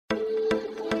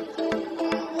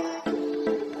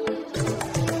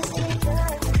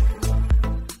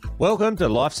Welcome to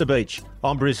Life's a Beach.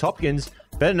 I'm Bruce Hopkins,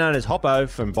 better known as Hoppo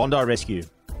from Bondi Rescue.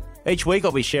 Each week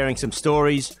I'll be sharing some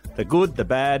stories, the good, the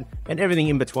bad, and everything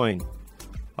in between.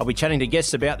 I'll be chatting to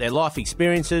guests about their life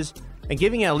experiences and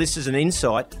giving our listeners an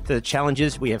insight to the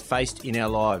challenges we have faced in our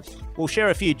lives. We'll share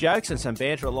a few jokes and some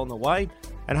banter along the way,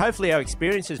 and hopefully our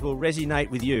experiences will resonate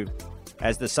with you.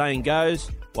 As the saying goes,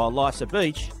 while life's a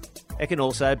beach, it can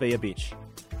also be a bitch.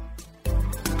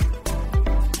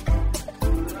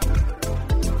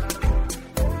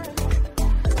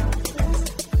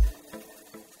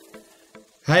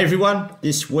 Hey everyone,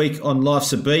 this week on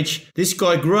Life's a Beach, this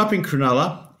guy grew up in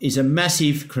Cronulla, is a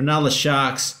massive Cronulla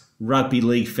Sharks rugby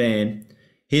league fan.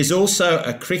 He is also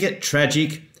a cricket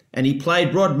tragic and he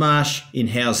played Rod Marsh in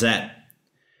How's That?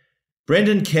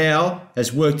 Brendan Cowell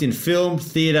has worked in film,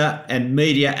 theatre and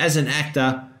media as an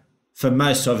actor for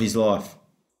most of his life.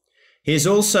 He is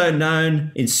also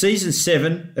known in Season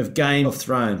 7 of Game of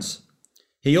Thrones.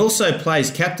 He also plays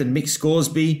Captain Mick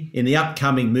Scoresby in the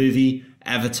upcoming movie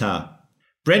Avatar.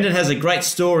 Brendan has a great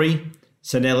story,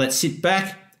 so now let's sit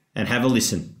back and have a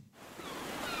listen.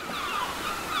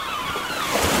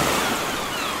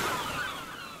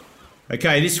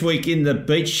 Okay, this week in the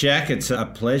Beach Shack, it's a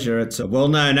pleasure. It's a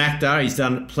well-known actor. He's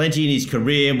done plenty in his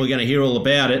career and we're going to hear all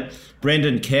about it.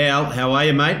 Brendan Cowell, how are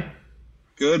you, mate?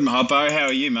 Good, Hoppo. How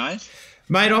are you, mate?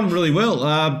 Mate, I'm really well.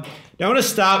 Now I want to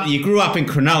start with you grew up in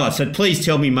Cronulla, so please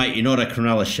tell me, mate, you're not a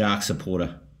Cronulla Shark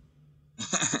supporter.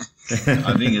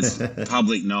 I think it's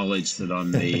public knowledge that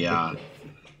I'm the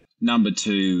number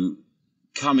 2,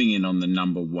 coming in on the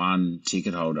number 1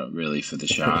 ticket holder, really, for the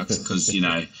Sharks, because, you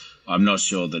know, I'm not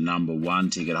sure the number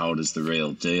 1 ticket holder is the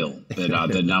real deal,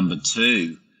 but the number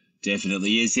 2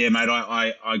 definitely is. Yeah, mate,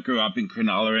 I grew up in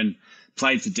Cronulla and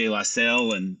played for De La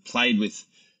Salle and played with,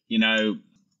 you know,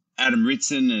 Adam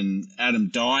Ritson and Adam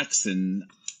Dykes and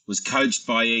was coached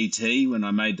by ET when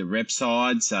I made the rep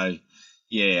side, so...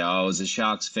 Yeah, I was a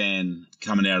Sharks fan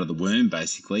coming out of the womb,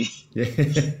 basically.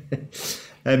 Yeah.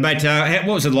 Mate,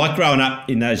 what was it like growing up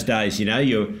in those days? You know,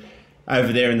 you're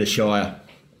over there in the Shire.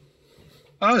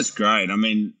 Oh, it's great. I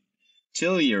mean,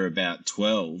 till you're about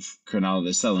 12, Cronulla,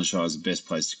 the Southern Shire is the best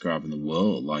place to grow up in the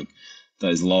world. Like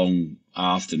those long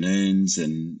afternoons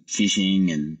and fishing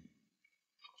and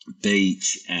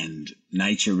beach and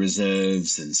nature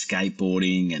reserves and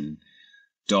skateboarding and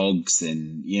dogs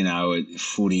and, you know,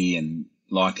 footy and...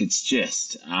 Like, it's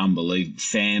just unbelievable.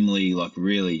 Family, like,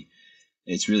 really,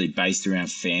 it's really based around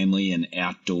family and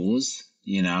outdoors,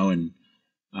 you know, and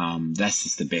that's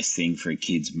just the best thing for a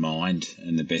kid's mind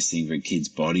and the best thing for a kid's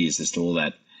body is just all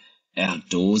that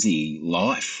outdoorsy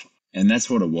life. And that's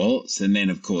what it was. And then,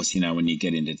 of course, you know, when you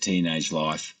get into teenage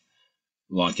life,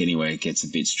 like anyway, it gets a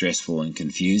bit stressful and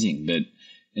confusing. But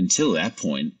until that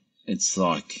point, it's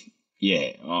like,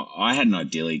 yeah, I had an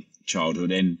idyllic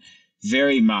childhood and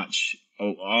very much...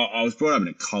 I was brought up in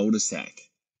a cul-de-sac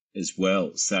as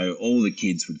well, so all the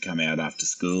kids would come out after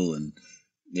school, and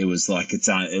it was like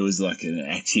an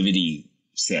activity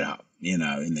set up, you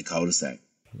know, in the cul-de-sac.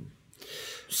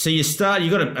 So you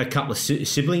got a couple of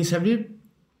siblings, have you?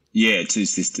 Yeah, 2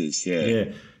 sisters.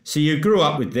 Yeah. So you grew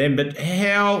up with them, but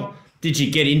how did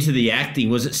you get into the acting?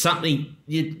 Was it something,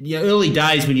 your early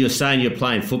days when you were saying you were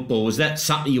playing football, was that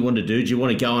something you wanted to do? Did you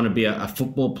want to go on and be a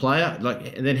football player?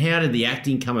 And then how did the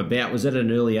acting come about? Was that at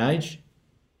an early age?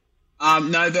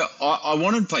 No, I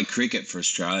wanted to play cricket for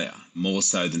Australia more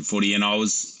so than footy, and I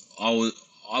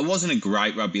wasn't a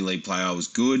great rugby league player. I was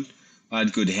good. I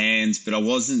had good hands, but I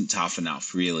wasn't tough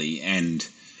enough, really. And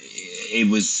it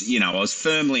was, you know, I was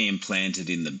firmly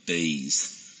implanted in the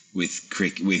Bs with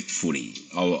cricket, with footy.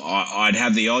 I'd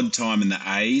have the odd time in the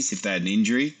A's if they had an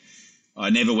injury. I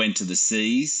never went to the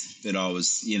C's, but I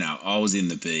was in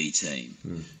the B team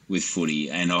with footy,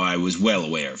 and I was well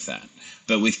aware of that.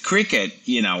 But with cricket,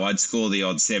 you know, I'd score the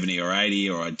odd 70 or 80,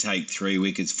 or I'd take 3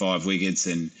 wickets, 5 wickets,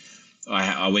 and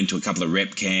I went to a couple of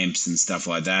rep camps and stuff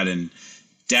like that. And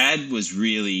Dad was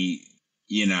really,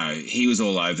 you know, he was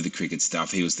all over the cricket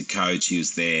stuff. He was the coach. He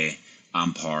was there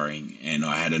umpiring, and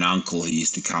I had an uncle who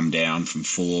used to come down from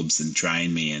Forbes and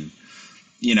train me, and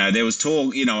you know there was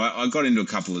talk, you know, I got into a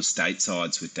couple of state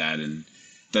sides with that,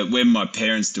 but when my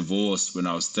parents divorced when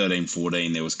I was 13,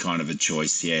 14, there was kind of a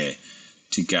choice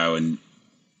to go and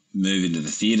move into the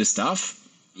theatre stuff.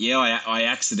 I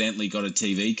accidentally got a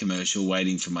TV commercial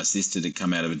waiting for my sister to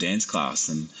come out of a dance class,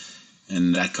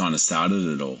 and that kind of started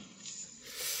it all.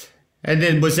 And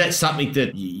then was that something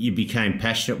that you became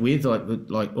passionate with,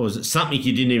 like, or was it something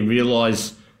you didn't even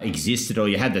realise existed or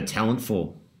you had the talent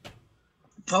for?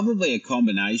 Probably a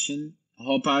combination,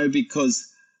 Hoppo,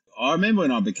 because I remember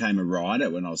when I became a writer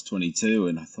when I was 22,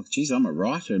 and I thought, geez, I'm a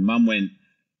writer. And Mum went,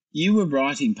 You were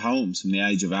writing poems from the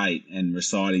age of 8 and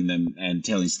reciting them and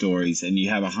telling stories, and you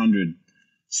have 100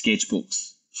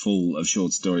 sketchbooks full of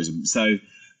short stories. So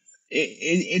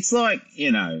it's like,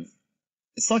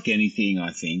 it's like anything,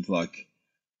 I think. Like,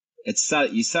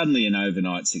 you're suddenly an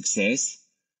overnight success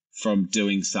from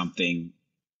doing something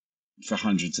for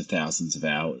hundreds of thousands of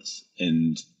hours.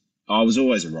 And I was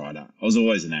always a writer. I was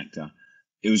always an actor.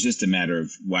 It was just a matter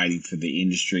of waiting for the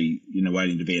industry,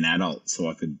 waiting to be an adult so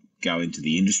I could go into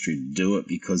the industry to do it,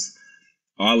 because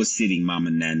I was sitting mum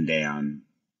and nan down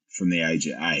from the age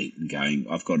of 8 and going,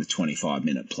 I've got a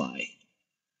 25-minute play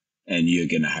and you're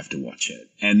going to have to watch it.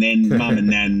 And then mum and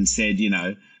nan said,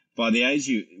 by the age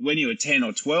when you were 10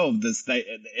 or 12,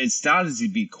 it started to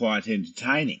be quite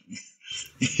entertaining.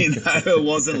 It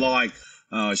wasn't like,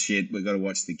 oh shit, we've got to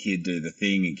watch the kid do the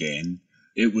thing again.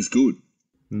 It was good.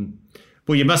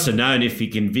 Well, you must have known if you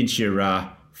convince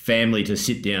your family to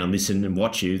sit down and listen and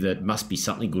watch you, that must be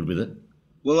something good with it.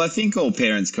 Well, I think all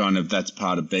parents that's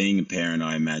part of being a parent,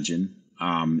 I imagine,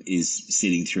 is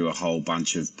sitting through a whole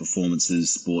bunch of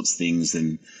performances, sports things,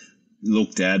 and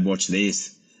look, Dad, watch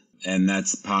this. And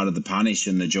that's part of the punish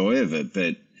and the joy of it.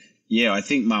 But yeah, I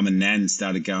think mum and nan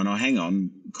started going, oh, hang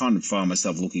on, kind of find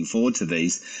myself looking forward to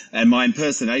these. And my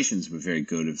impersonations were very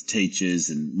good of teachers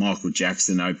and Michael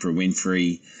Jackson, Oprah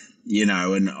Winfrey,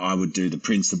 and I would do the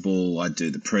principal, I'd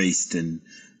do the priest, and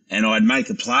I'd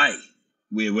make a play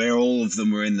where all of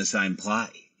them were in the same play,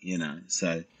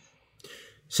 so.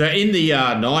 So in the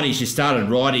 90s, you started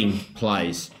writing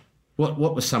plays. What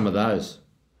were some of those?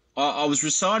 I was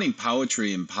reciting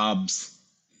poetry in pubs.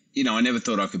 I never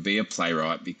thought I could be a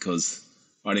playwright because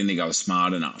I didn't think I was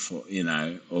smart enough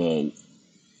or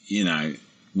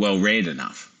well-read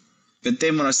enough. But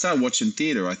then when I started watching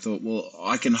theatre, I thought, well,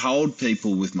 I can hold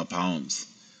people with my poems.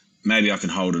 Maybe I can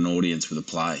hold an audience with a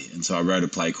play. And so I wrote a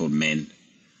play called Men,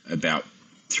 about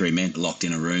 3 men locked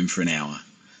in a room for an hour,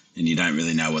 and you don't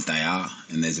really know what they are.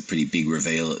 And there's a pretty big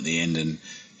reveal at the end, and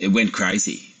it went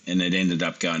crazy. And it ended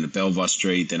up going to Belvoir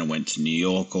Street, then it went to New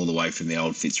York, all the way from the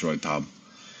old Fitzroy pub.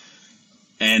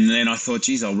 And then I thought,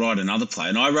 geez, I'll write another play.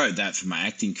 And I wrote that for my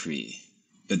acting career.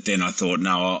 But then I thought,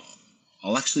 no,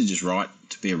 I'll actually just write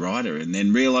to be a writer, and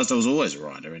then realised I was always a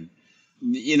writer. And,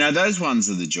 those ones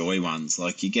are the joy ones.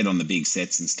 Like, you get on the big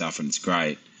sets and stuff and it's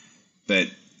great. But,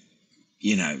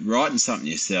 writing something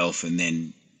yourself, and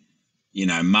then,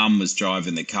 Mum was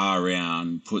driving the car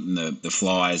around, putting the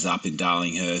flyers up in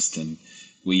Darlinghurst, and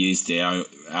we used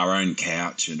our own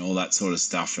couch and all that sort of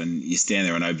stuff. And you stand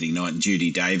there on opening night and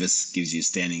Judy Davis gives you a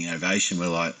standing ovation. We're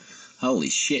like, holy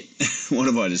shit, what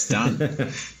have I just done?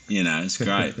 It's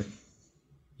great.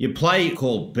 Your play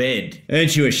called Bed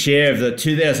earned you a share of the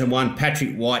 2001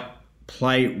 Patrick White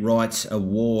Playwrights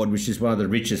Award, which is one of the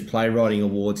richest playwriting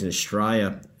awards in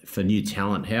Australia for new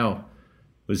talent. How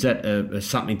was that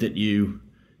something that you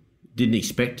didn't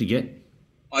expect to get?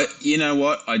 You know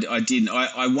what? I didn't.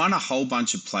 I won a whole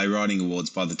bunch of playwriting awards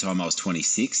by the time I was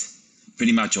 26.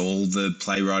 Pretty much all the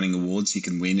playwriting awards you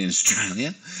can win in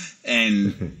Australia.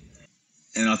 And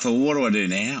I thought, what do I do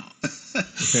now?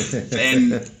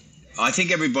 And I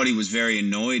think everybody was very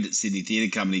annoyed at Sydney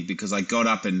Theatre Company because I got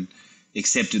up and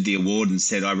accepted the award and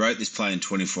said, I wrote this play in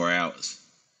 24 hours.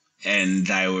 And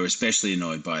they were especially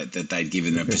annoyed by it, that they'd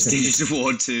given a prestigious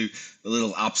award to a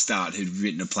little upstart who'd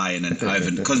written a play in an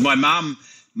oven. Because my mum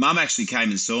actually came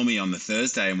and saw me on the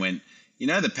Thursday and went,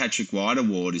 the Patrick White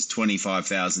Award is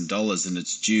 $25,000 and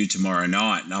it's due tomorrow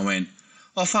night. And I went,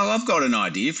 oh, fuck, I've got an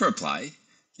idea for a play.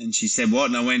 And she said, what?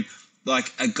 And I went,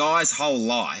 like, a guy's whole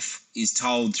life is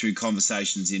told through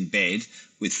conversations in bed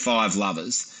with 5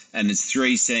 lovers, and it's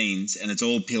 3 scenes and it's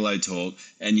all pillow talk,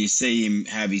 and you see him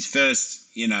have his first,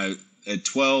 at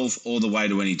 12 all the way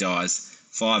to when he dies,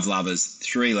 5 lovers,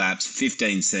 3 laps,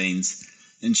 15 scenes.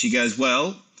 And she goes,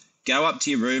 well, go up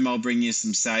to your room, I'll bring you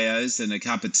some sayos and a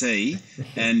cup of tea,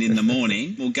 and in the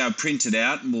morning we'll go print it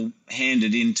out and we'll hand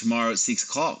it in tomorrow at 6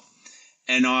 o'clock.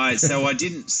 And so I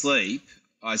didn't sleep.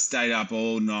 I stayed up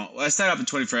all night. I stayed up for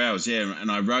 24 hours, yeah, and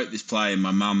I wrote this play in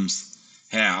my mum's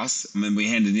house, and then we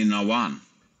handed in and I won.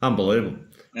 Unbelievable.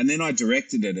 And then I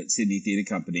directed it at Sydney Theatre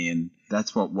Company, and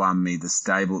that's what won me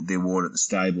the award at the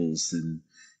Stables. And,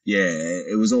 yeah,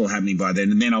 it was all happening by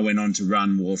then. And then I went on to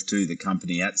run Wharf 2, the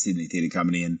company at Sydney Theatre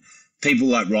Company, and people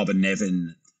like Robin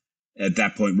Nevin, at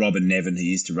that point, Robin Nevin, who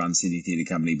used to run Sydney Theatre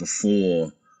Company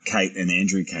before Kate and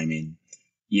Andrew came in,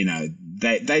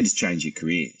 they just changed your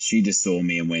career. She just saw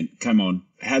me and went, come on,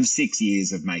 have 6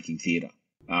 years of making theatre.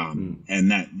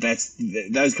 And that's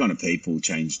those kind of people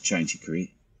change your career.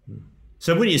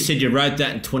 So when you said you wrote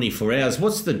that in 24 hours,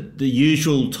 what's the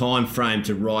usual time frame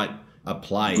to write a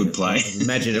play. Good play. I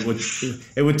imagine it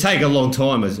would take a long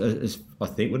time, as I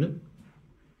think, wouldn't it?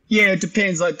 Yeah, it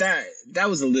depends. Like that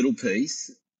was a little piece,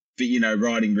 but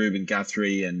writing Reuben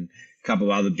Guthrie and a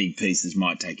couple of other big pieces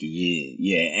might take a year.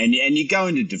 Yeah, and you go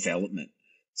into development.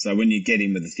 So when you get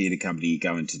in with a theatre company, you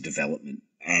go into development,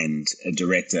 and a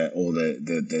director or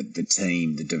the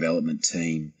team, the development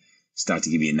team, start to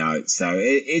give you notes. So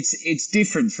it's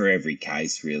different for every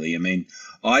case, really. I mean,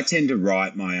 I tend to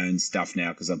write my own stuff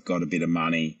now because I've got a bit of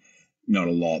money, not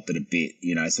a lot, but a bit.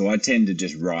 So I tend to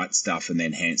just write stuff and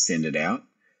then send it out,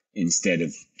 instead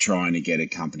of trying to get a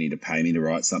company to pay me to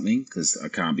write something, because I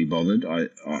can't be bothered.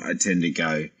 I tend to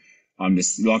go, I'm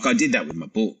just like, I did that with my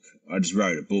book. I just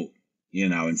wrote a book,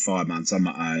 in 5 months on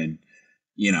my own.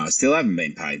 I still haven't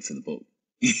been paid for the book.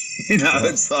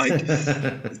 It's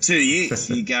like 2 years.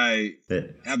 You go,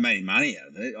 haven't made any money out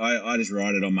of it. I just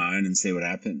write it on my own and see what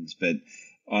happens. But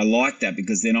I like that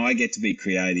because then I get to be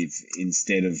creative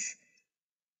instead of,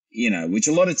 which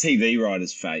a lot of TV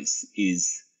writers face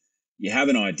is, you have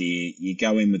an idea, you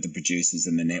go in with the producers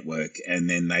and the network, and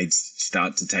then they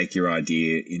start to take your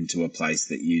idea into a place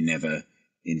that you never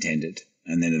intended.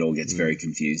 And then it all gets very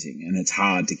confusing. And it's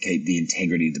hard to keep the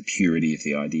integrity, the purity of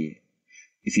the idea.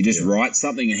 If you just write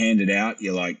something and hand it out,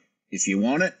 you're like, if you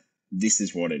want it, this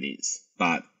is what it is.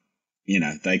 But,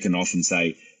 they can often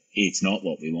say, it's not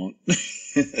what we want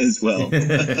as well.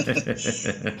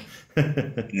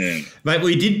 Yeah. Mate, well,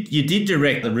 you did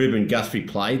direct the Reuben Guthrie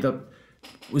play.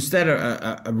 Was that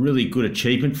a really good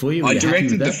achievement for you? I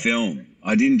directed the film.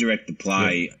 I didn't direct the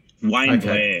play. Yeah. Wayne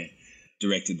Blair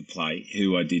directed the play,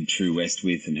 who I did True West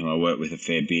with and who I worked with a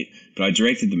fair bit. But I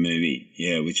directed the movie,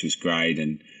 which was great.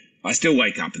 And I still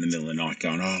wake up in the middle of the night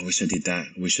going, oh, I wish I did that.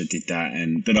 I wish I did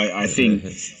that. But I think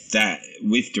that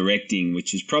with directing,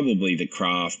 which is probably the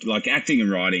craft, like acting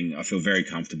and writing, I feel very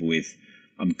comfortable with.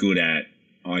 I'm good at.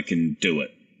 I can do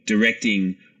it.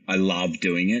 Directing, I love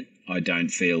doing it. I don't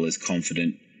feel as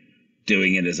confident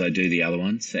doing it as I do the other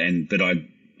ones, but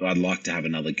I'd like to have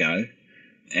another go.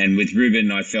 And with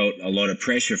Reuben, I felt a lot of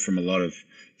pressure from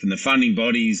the funding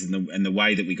bodies and the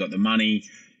way that we got the money.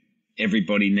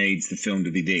 Everybody needs the film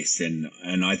to be this, and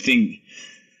I think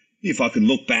if I could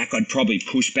look back, I'd probably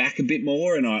push back a bit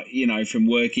more. And from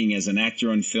working as an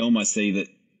actor on film, I see that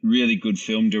really good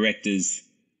film directors,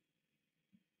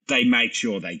 they make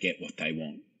sure they get what they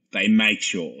want. They make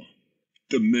sure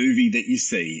the movie that you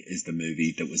see is the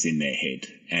movie that was in their head.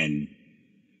 And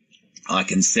I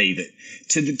can see that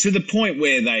to the point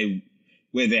where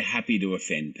they're happy to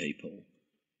offend people.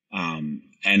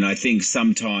 And I think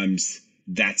sometimes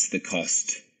that's the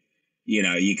cost.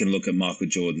 You can look at Michael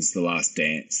Jordan's The Last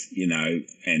Dance,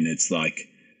 and it's like,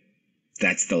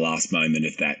 that's the last moment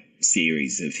of that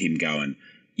series of him going,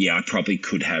 yeah, I probably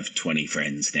could have 20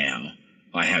 friends now.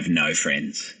 I have no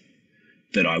friends,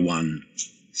 but I won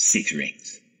 6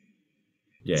 rings.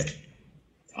 Yeah.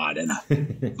 I don't know.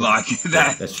 Like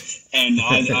that. And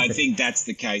I think that's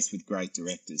the case with great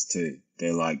directors too.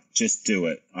 They're like, just do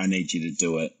it. I need you to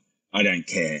do it. I don't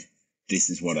care. This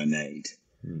is what I need.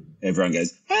 Everyone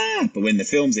goes, but when the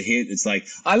film's a hit, it's like,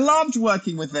 I loved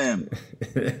working with them.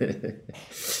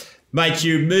 Mate,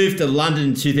 you moved to London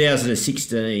in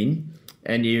 2016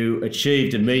 and you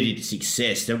achieved immediate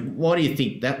success. Now, why do you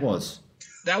think that was?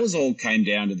 That was all came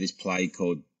down to this play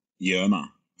called Yerma.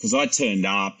 Because I turned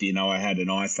up, I had an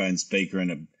iPhone speaker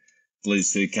and a blue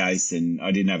suitcase, and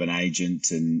I didn't have an agent,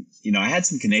 and I had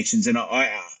some connections, and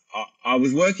I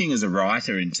was working as a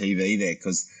writer in TV there,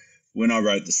 because when I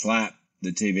wrote The Slap,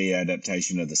 the TV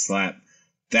adaptation of The Slap,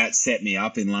 that set me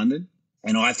up in London,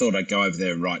 and I thought I'd go over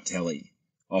there and write telly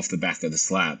off the back of The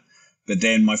Slap. But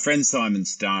then my friend Simon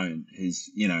Stone,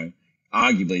 who's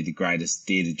arguably the greatest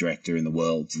theatre director in the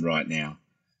world right now,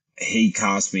 he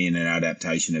cast me in an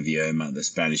adaptation of Yerma, the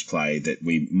Spanish play that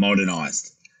we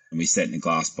modernised, and we set in a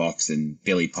glass box, and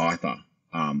Billy Piper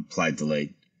played the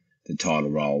lead, the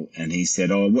title role. And he said,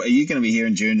 are you going to be here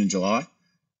in June and July? And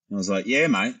I was like, yeah,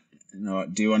 mate. And I'm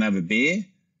like, do you want to have a beer?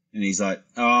 And he's like,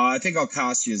 I think I'll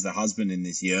cast you as the husband in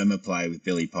this Yerma play with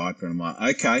Billy Piper. And I'm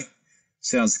like, okay,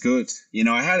 sounds good.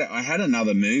 I had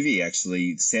another movie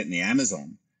actually set in the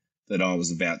Amazon that I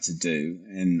was about to do.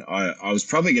 And I was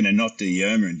probably going to not do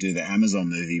Yerma and do the Amazon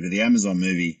movie, but the Amazon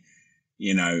movie,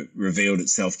 revealed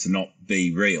itself to not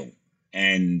be real.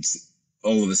 And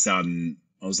all of a sudden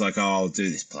I was like, I'll do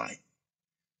this play.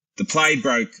 The play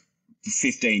broke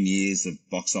 15 years of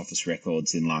box office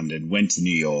records in London, went to New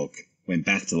York, went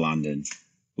back to London,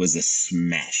 was a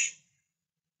smash.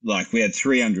 Like, we had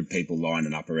 300 people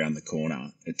lining up around the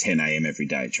corner at 10 a.m. every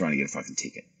day trying to get a fucking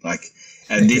ticket. Like,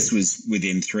 and this was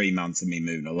within 3 months of me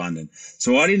moving to London.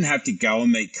 So I didn't have to go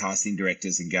and meet casting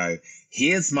directors and go,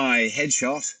 here's my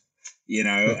headshot,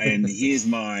 and here's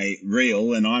my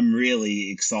reel, and I'm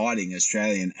really exciting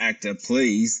Australian actor.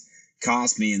 Please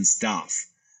cast me and stuff.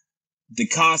 The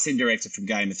casting director from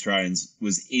Game of Thrones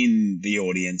was in the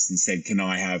audience and said, can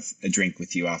I have a drink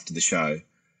with you after the show?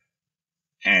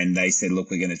 And they said, look,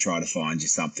 we're going to try to find you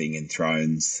something in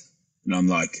Thrones. And I'm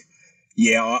like,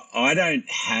 yeah, I don't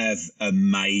have a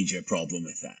major problem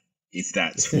with that, if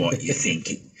that's what you're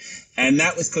thinking. And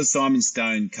that was because Simon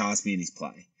Stone cast me in his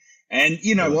play. And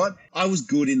you know what? I was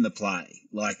good in the play.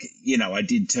 Like, I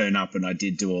did turn up and I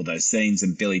did do all those scenes,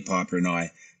 and Billy Piper and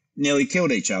I nearly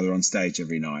killed each other on stage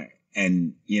every night.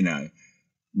 And,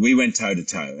 we went toe to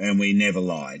toe, and we never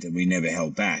lied and we never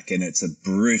held back. And it's a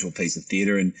brutal piece of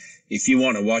theatre. And if you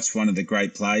want to watch one of the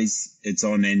great plays, it's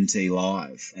on NT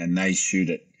Live, and they shoot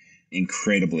it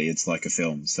incredibly. It's like a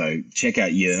film. So check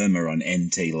out Yerma on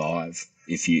NT Live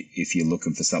if you're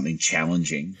looking for something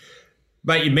challenging.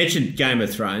 But you mentioned Game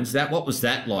of Thrones. What was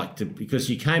that like? Because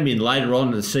you came in later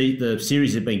on, the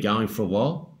series had been going for a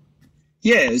while.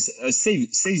 Yeah, it was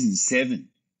season 7.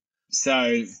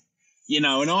 So, and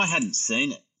I hadn't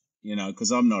seen it,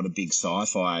 because I'm not a big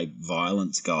sci-fi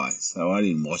violence guy, so I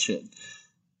didn't watch it.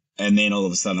 And then all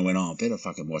of a sudden I went, I better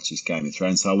fucking watch this Game of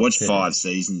Thrones. So I watched 5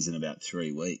 seasons in about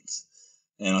 3 weeks.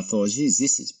 And I thought, geez,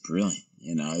 this is brilliant.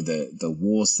 The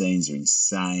war scenes are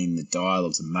insane. The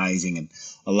dialogue's amazing. And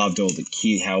I loved how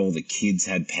all the kids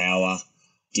had power.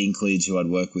 Dinklage, who I'd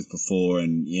worked with before,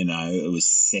 and, it was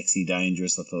sexy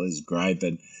dangerous. I thought it was great.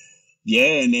 But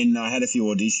yeah, and then I had a few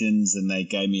auditions and they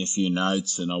gave me a few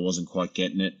notes and I wasn't quite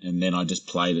getting it. And then I just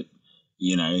played it,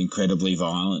 incredibly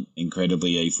violent,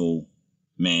 incredibly evil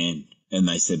man. And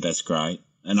they said, that's great.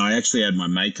 And I actually had my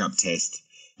makeup test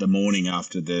the morning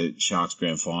after the Sharks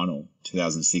Grand Final,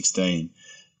 2016.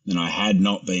 And I had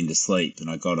not been to sleep. And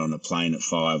I got on a plane at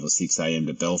 5 or 6 a.m.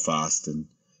 to Belfast, and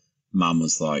Mum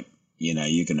was like, you're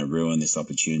going to ruin this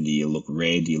opportunity. You look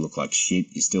red. You look like shit.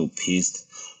 You're still pissed.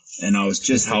 And I was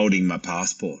just holding my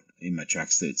passport in my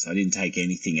tracksuit. So I didn't take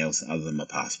anything else other than my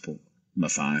passport, my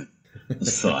phone.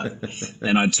 So,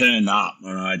 and I turned up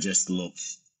and I just looked,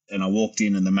 and I walked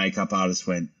in and the makeup artist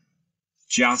went,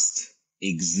 just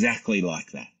exactly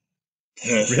like that.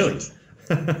 Perfect.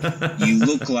 Really? You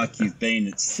look like you've been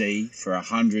at sea for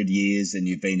 100 years and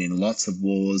you've been in lots of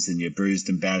wars and you're bruised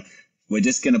and battered. We're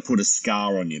just going to put a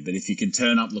scar on you. But if you can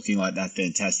turn up looking like that,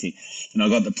 fantastic. And I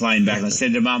got the plane back and I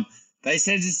said to Mum, they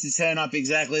said just to turn up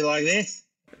exactly like this.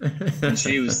 And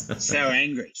she was so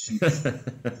angry.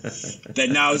 But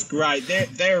no, it was great.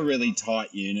 They're a really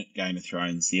tight unit, Game of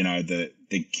Thrones.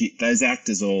 Those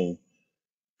actors all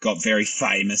got very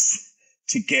famous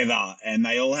together, and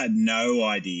they all had no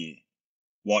idea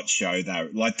what show they were.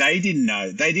 Like, they didn't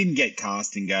know. They didn't get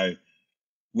cast and go,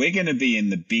 we're going to be in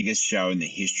the biggest show in the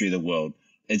history of the world.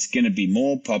 It's going to be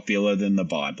more popular than the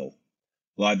Bible.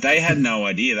 Like, they had no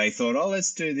idea. They thought,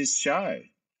 let's do this show.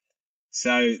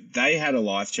 So they had a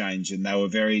life change, and they were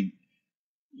very,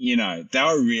 they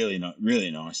were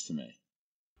really nice to me.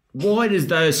 Why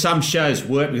does some shows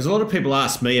work? Because a lot of people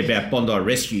ask me about Bondi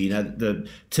Rescue, the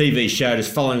TV show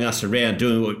just following us around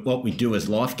doing what we do as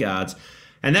lifeguards.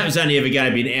 And that was only ever going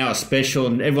to be an hour special,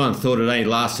 and everyone thought it only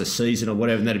lasts a season or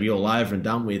whatever, and that'd be all over and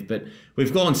done with. But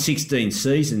we've gone 16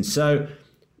 seasons. So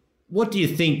what do you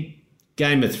think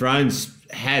Game of Thrones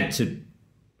had to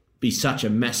be such a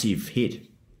massive hit?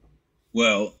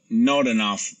 Well, not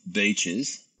enough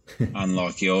beaches,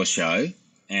 unlike your show,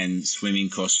 and swimming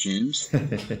costumes.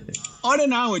 I don't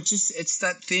know. It's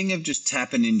that thing of just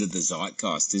tapping into the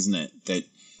zeitgeist, isn't it? That,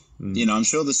 I'm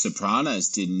sure The Sopranos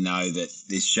didn't know that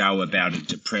this show about a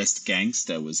depressed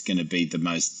gangster was going to be the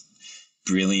most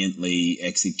brilliantly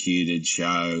executed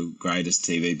show, greatest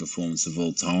TV performance of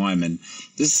all time. And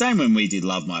the same when we did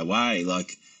Love My Way.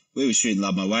 Like, we were shooting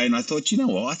Love My Way, and I thought, you know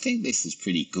what, I think this is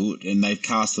pretty good. And they've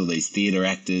cast all these theatre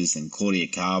actors and Claudia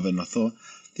Carver, and I thought,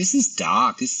 this is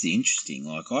dark, this is interesting.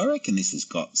 Like, I reckon this has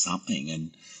got something.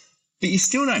 But you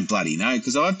still don't bloody know,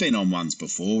 because I've been on ones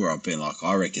before where I've been like,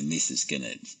 I reckon this is going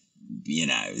to,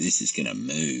 this is going to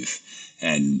move,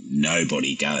 and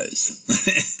nobody goes.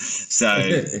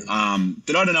 So,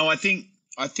 but I don't know, I think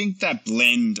that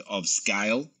blend of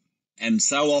scale, and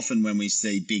so often when we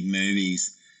see big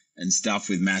movies and stuff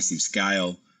with massive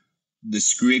scale, the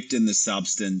script and the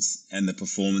substance and the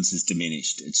performance is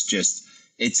diminished.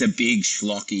 It's a big,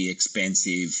 schlocky,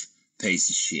 expensive piece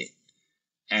of shit.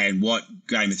 And what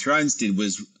Game of Thrones did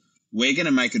was, we're going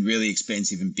to make it really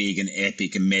expensive and big and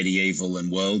epic and medieval and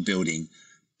world building,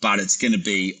 but it's going to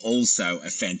be also a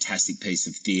fantastic piece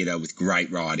of theatre with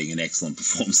great writing and excellent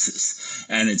performances.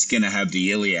 And it's going to have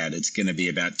the Iliad. It's going to be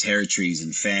about territories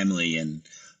and family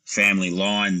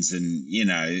lines and, you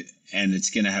know, and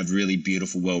it's going to have really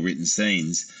beautiful, well-written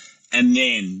scenes. And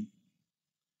then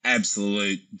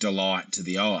absolute delight to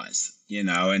the eyes, you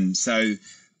know. And so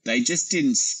they just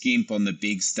didn't skimp on the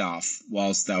big stuff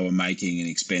whilst they were making an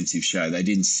expensive show. They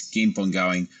didn't skimp on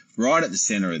going, right at the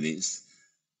centre of this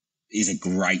is a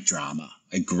great drama,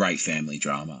 a great family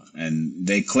drama. And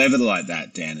they're clever like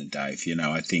that, Dan and Dave. You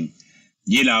know, I think,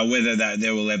 you know, whether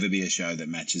there will ever be a show that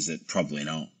matches it, probably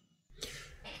not.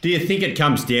 Do you think it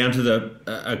comes down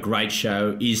to a great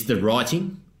show is the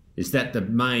writing? Is that the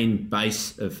main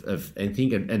base of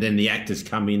anything? And then the actors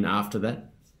come in after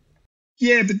that?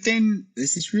 Yeah, but then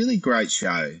there's this really great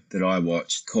show that I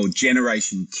watched called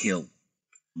Generation Kill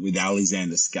with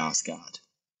Alexander Skarsgård.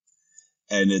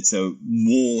 And it's a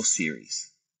war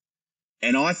series.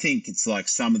 And I think it's like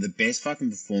some of the best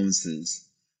fucking performances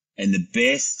and the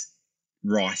best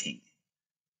writing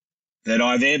that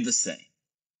I've ever seen.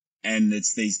 And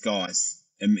it's these guys,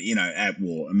 you know, at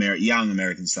war, young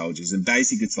American soldiers. And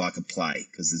basically it's like a play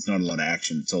because there's not a lot of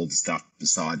action. It's all the stuff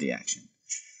beside the action.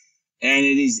 And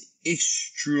it is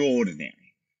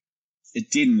extraordinary.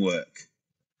 It didn't work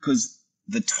because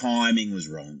the timing was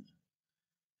wrong.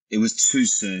 It was too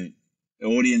soon. The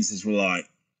audiences were like,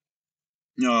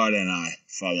 no, I don't know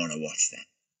if I want to watch that.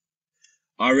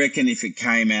 I reckon if it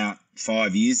came out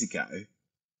 5 years ago,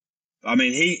 I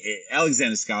mean,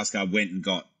 Alexander Skarsgård went and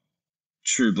got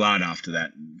True Blood after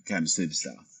that and became a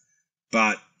superstar.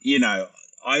 But, you know,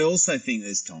 I also think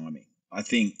there's timing. I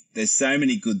think there's so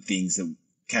many good things that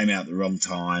came out at the wrong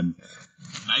time,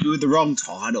 maybe with the wrong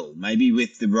title, maybe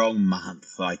with the wrong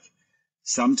month. Like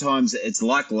sometimes it's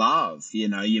like love, you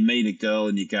know, you meet a girl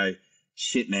and you go,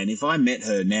 shit, man, if I met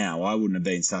her now, I wouldn't have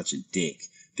been such a dick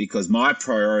because my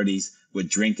priorities were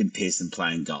drinking piss and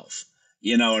playing golf.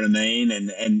 You know what I mean?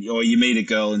 Or you meet a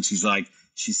girl and she's like,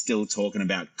 she's still talking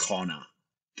about Connor,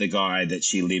 the guy that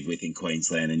she lived with in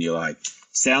Queensland. And you're like,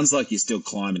 sounds like you're still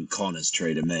climbing Connor's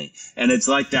tree to me. And it's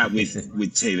like that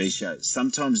with TV shows.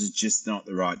 Sometimes it's just not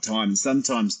the right time. And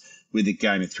sometimes with the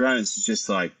Game of Thrones, it's just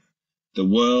like the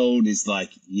world is like,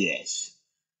 yes,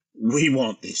 we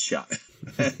want this show.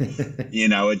 You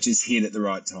know, it just hit at the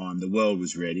right time. The world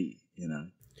was ready, you know.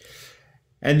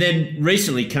 And then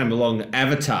recently came along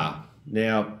Avatar.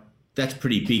 Now, that's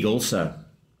pretty big also.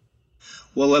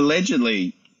 Well,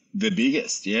 allegedly the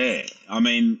biggest, yeah. I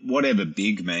mean, whatever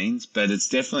big means, but it's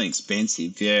definitely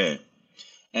expensive, yeah.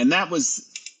 And that was,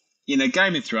 you know,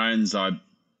 Game of Thrones, I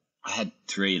had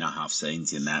 3.5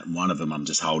 scenes in that. And one of them I'm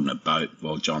just holding a boat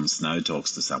while Jon Snow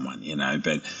talks to someone, you know.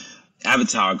 But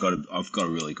Avatar, I've got a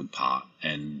really good part,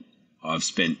 and I've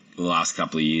spent the last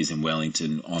couple of years in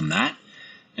Wellington on that,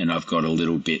 and I've got a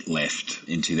little bit left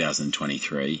in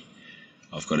 2023.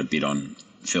 I've got a bit on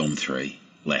film 3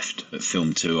 left, but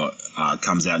film 2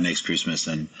 comes out next Christmas,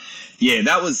 and yeah,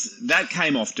 that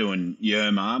came off doing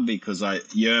Yerma because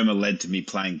Yerma led to me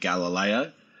playing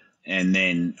Galileo, and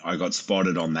then I got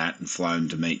spotted on that and flown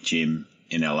to meet Jim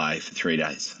in LA for 3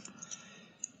 days,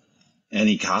 and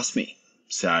he cast me.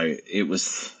 So it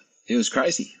was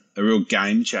crazy, a real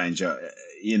game changer.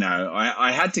 You know,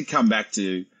 I had to come back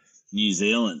to New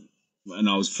Zealand, and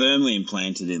I was firmly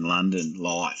implanted in London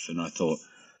life, and I thought,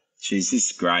 geez,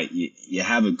 this is great. You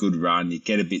have a good run, you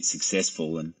get a bit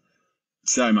successful, and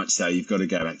so much so you've got to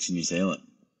go back to New Zealand.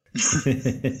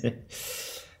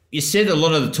 You said a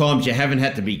lot of the times you haven't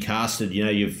had to be casted. You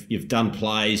know, you've done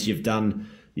plays, you've done,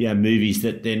 you know, movies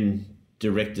that then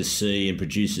directors see and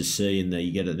producers see, and then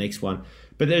you get the next one.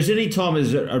 But there's any time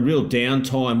there's a real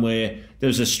downtime where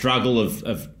there's a struggle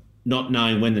of not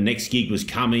knowing when the next gig was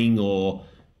coming or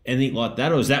anything like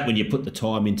that? Or is that when you put the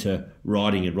time into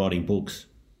writing and writing books?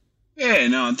 Yeah,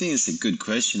 no, I think it's a good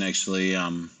question, actually.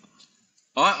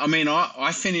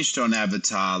 I finished on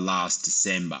Avatar last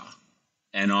December,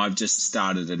 and I've just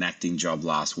started an acting job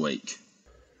last week.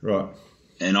 Right.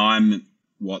 And I'm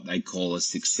what they call a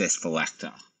successful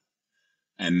actor,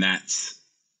 and that's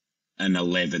an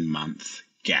 11-month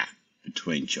gap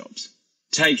between jobs.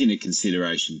 Take into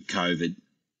consideration COVID,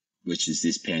 which is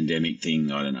this pandemic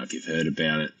thing. I don't know if you've heard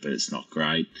about it, but it's not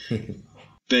great.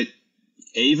 But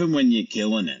even when you're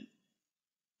killing it,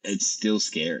 it's still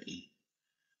scary.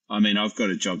 I mean, I've got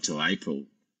a job till April.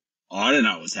 I don't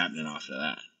know what's happening after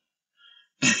that.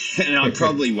 And I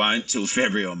probably won't till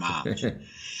February or March.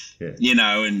 Yeah. You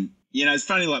know, and, you know, it's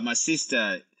funny, like my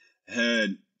sister, her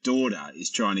daughter is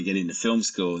trying to get into film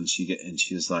school, and she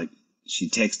was like, she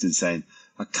texted saying,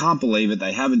 I can't believe it.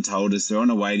 They haven't told us. They're on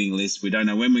a waiting list. We don't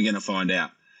know when we're going to find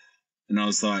out. And I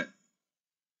was like,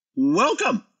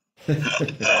 welcome.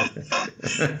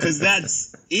 Because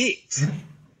that's it.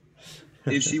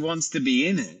 If she wants to be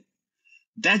in it,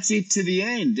 that's it to the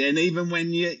end. And even when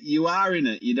you are in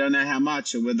it, you don't know how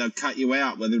much, or whether they'll cut you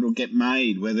out, whether it'll get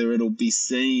made, whether it'll be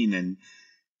seen. And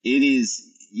it is,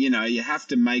 you have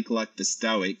to make like the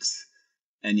Stoics,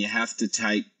 and you have to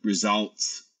take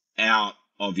results out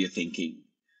of your thinking,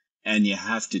 and you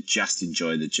have to just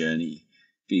enjoy the journey.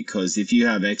 Because if you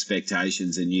have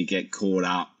expectations and you get caught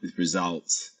up with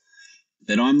results,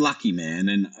 then I'm lucky, man.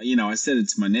 And, I said it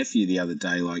to my nephew the other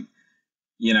day, like,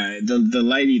 the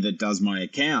lady that does my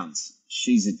accounts,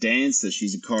 she's a dancer,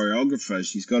 she's a choreographer,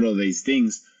 she's got all these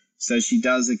things. So she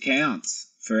does accounts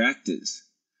for actors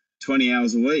 20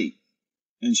 hours a week.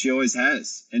 And she always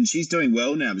has. And she's doing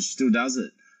well now, but she still does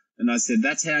it. And I said,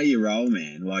 that's how you roll,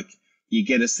 man. Like, you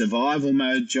get a survival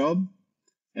mode job,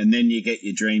 and then you get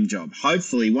your dream job.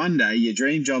 Hopefully one day your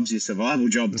dream job's your survival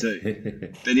job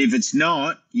too. But if it's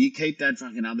not, you keep that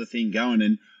fucking other thing going.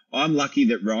 And I'm lucky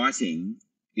that writing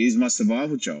is my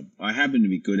survival job. I happen to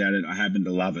be good at it. I happen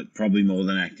to love it, probably more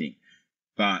than acting.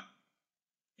 But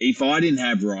if I didn't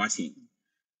have writing,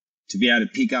 to be able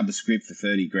to pick up a script for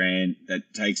 30 grand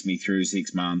that takes me through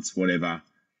 6 months, whatever,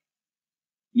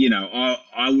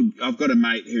 I've got a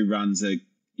mate who runs a,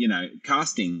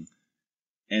 casting,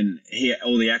 and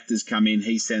all the actors come in,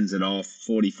 he sends it off,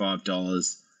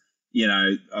 $45.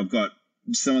 I've got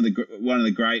one of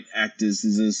the great actors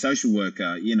is a social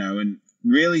worker, and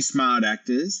really smart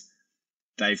actors,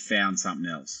 they've found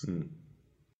something else.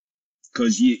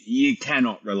 Because you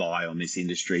cannot rely on this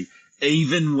industry,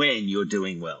 even when you're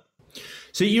doing well.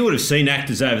 So you would have seen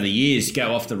actors over the years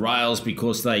go off the rails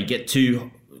because they get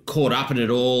too caught up in it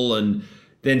all, and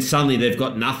then suddenly they've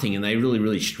got nothing and they really,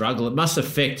 really struggle. It must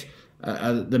affect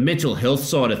the mental health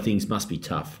side of things. Must be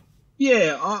tough.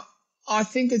 Yeah, I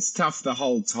think it's tough the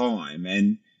whole time.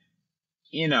 And,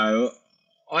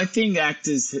 I think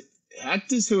actors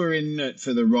who are in it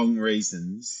for the wrong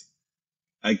reasons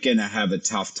are going to have a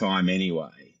tough time anyway.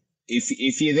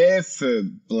 If you're there for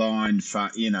blind,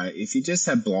 if you just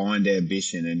have blind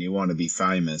ambition and you want to be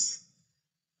famous,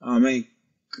 I mean,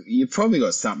 you probably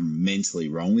got something mentally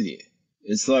wrong with you.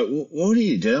 It's like, what are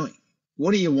you doing?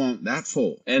 What do you want that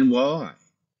for? And why?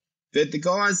 But the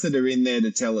guys that are in there to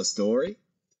tell a story,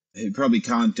 who probably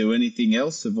can't do anything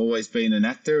else, have always been an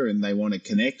actor, and they want to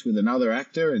connect with another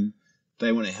actor, and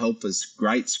they want to help a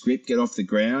great script get off the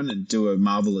ground and do a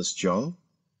marvelous job.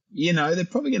 They're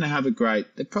probably going to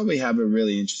they probably have a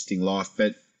really interesting life.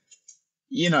 But,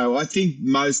 I think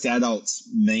most adults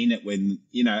mean it when,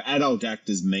 adult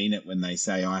actors mean it when they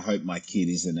say, I hope my kid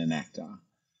isn't an actor.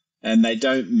 And they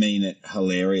don't mean it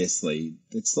hilariously.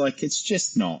 It's like, it's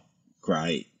just not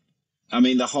great. I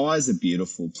mean, the highs are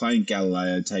beautiful. Playing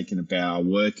Galileo, taking a bow,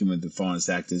 working with the finest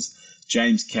actors,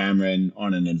 James Cameron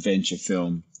on an adventure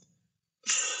film.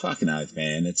 Fucking oath,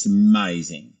 man. It's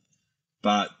amazing.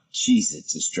 But, geez,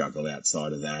 it's a struggle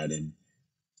outside of that. And,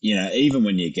 even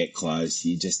when you get close,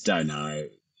 you just don't know.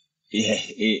 Yeah,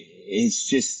 it's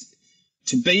just,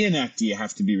 to be an actor, you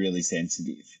have to be really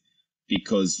sensitive,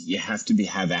 because you have to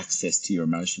have access to your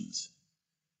emotions.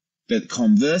 But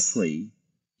conversely,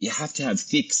 you have to have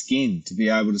thick skin to be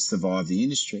able to survive the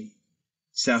industry.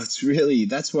 So it's really,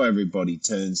 that's why everybody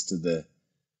turns to the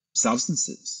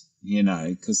substances,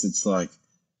 because it's like,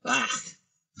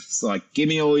 it's like, give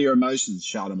me all your emotions,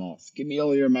 shut them off. Give me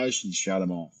all your emotions, shut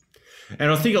them off. And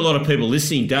I think a lot of people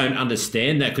listening don't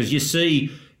understand that, because you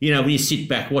see, when you sit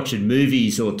back watching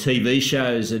movies or TV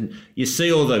shows, and you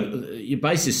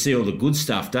basically see all the good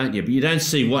stuff, don't you? But you don't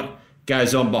see what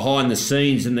goes on behind the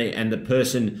scenes and the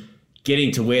person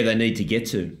getting to where they need to get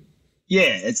to.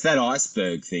 Yeah, it's that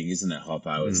iceberg thing, isn't it,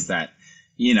 Hoppo? It's that,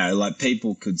 like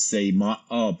people could see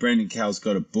Brendan Cowell's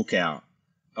got a book out.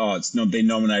 Oh, it's not been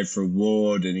nominated for an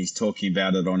award, and he's talking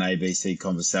about it on ABC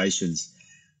Conversations.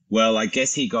 Well, I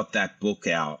guess he got that book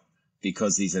out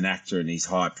because he's an actor and he's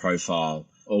high profile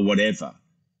or whatever.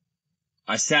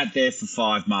 I sat there for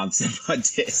 5 months at my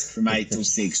desk from 8 till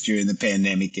 6 during the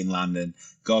pandemic in London,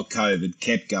 got COVID,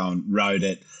 kept going, wrote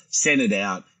it, sent it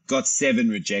out, got 7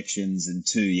 rejections and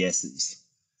 2 yeses.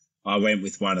 I went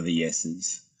with one of the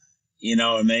yeses. You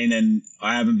know what I mean? And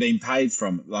I haven't been paid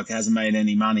from it. Like, it hasn't made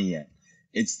any money yet.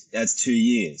 That's 2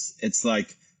 years. It's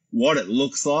like, what it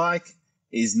looks like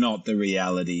is not the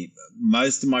reality.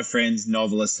 Most of my friends,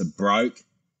 novelists, are broke.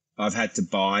 I've had to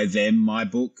buy them my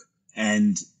book.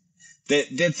 And the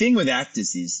thing with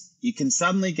actors is you can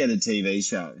suddenly get a TV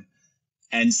show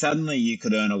and suddenly you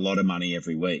could earn a lot of money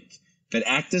every week. But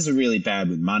actors are really bad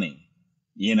with money,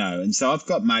 and so I've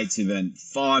got mates who've earned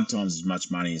 5 times as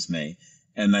much money as me.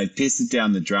 and they piss it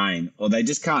down the drain, or they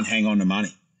just can't hang on to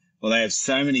money, or they have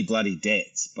so many bloody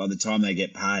debts by the time they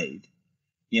get paid,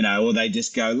 or they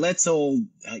just go, let's all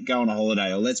go on a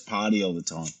holiday or let's party all the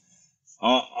time.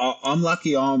 I'm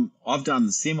lucky I've done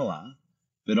the similar,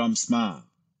 but I'm smart.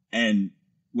 And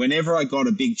whenever I got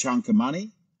a big chunk of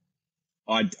money,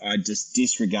 I just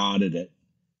disregarded it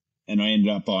and I ended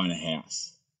up buying a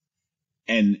house.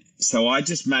 And so I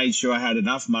just made sure I had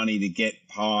enough money to get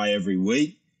pie every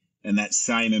week and that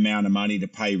same amount of money to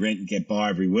pay rent and get by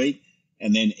every week.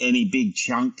 And then any big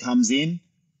chunk comes in,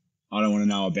 I don't want to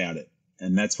know about it.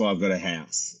 And that's why I've got a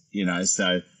house,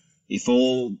 So if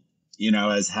all,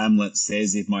 as Hamlet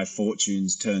says, if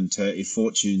fortunes turn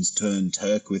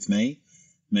Turk with me,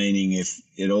 meaning if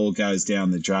it all goes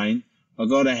down the drain, I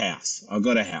got a house. I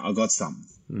got something,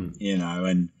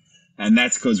 and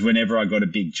that's because whenever I got a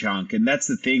big chunk, and that's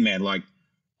the thing, man, like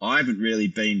I haven't really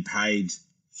been paid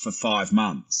for 5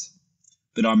 months,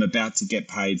 but I'm about to get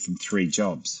paid from 3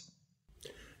 jobs.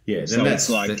 Yeah, so that's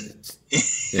like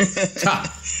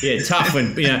tough. Yeah, tough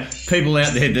when people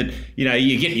out there that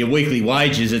you're getting your weekly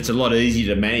wages. It's a lot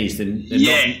easier to manage than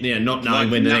not knowing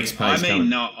when the next pay's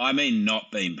coming. I mean,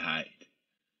 not being paid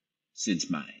since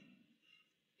May,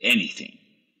 anything,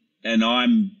 and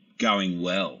I'm going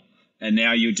well. And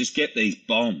now you just get these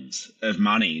bombs of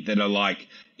money that are like,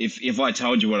 if I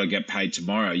told you what I get paid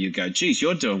tomorrow, you go, geez,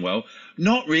 you're doing well.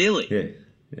 Not really. Yeah.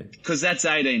 Because that's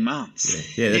 18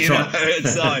 months. Yeah, that's right.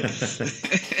 It's like,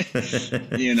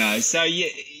 so,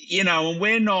 and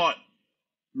we're not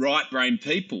right-brain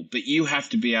people, but you have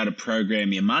to be able to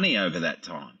program your money over that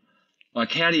time.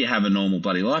 Like, how do you have a normal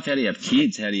bloody life? How do you have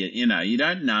kids? How do you, you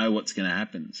don't know what's going to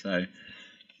happen. So,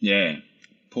 yeah,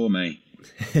 poor me.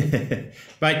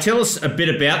 Mate, tell us a bit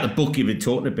about the book you've been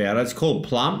talking about. It's called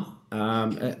Plum.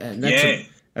 And that's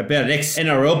about an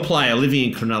ex-NRL player living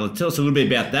in Cronulla. Tell us a little bit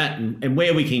about that and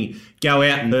where we can go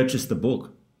out and purchase the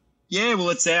book. Yeah, well,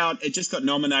 it's out. It just got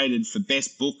nominated for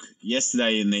Best Book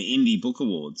yesterday in the Indie Book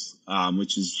Awards,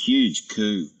 which is a huge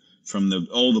coup from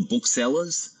all the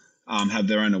booksellers have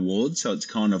their own awards. So it's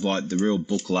kind of like the real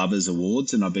book lovers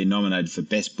awards. And I've been nominated for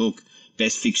Best Book,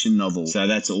 Best Fiction Novel. So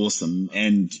that's awesome.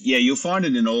 And, yeah, you'll find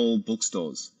it in all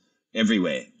bookstores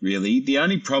everywhere, really. The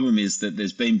only problem is that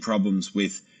there's been problems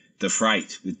with the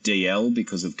freight with DL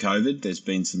because of COVID. There's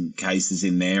been some cases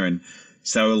in there. And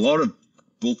so a lot of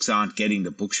books aren't getting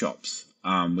to bookshops,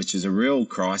 which is a real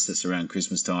crisis around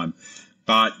Christmas time.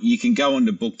 But you can go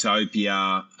onto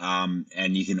Booktopia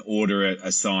and you can order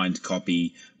a signed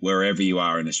copy wherever you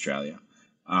are in Australia.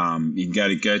 You can go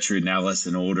to Gertrude Nellis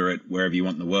and order it wherever you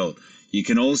want in the world. You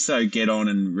can also get on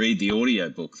and read the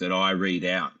audiobook that I read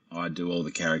out. I do all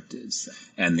the characters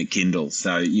and the Kindle.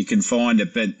 So you can find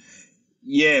it. But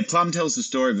yeah, Plum tells the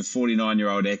story of a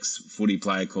 49-year-old ex-footy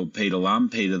player called Peter Lum,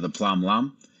 Peter the Plum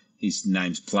Lum. His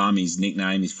name's Plum, his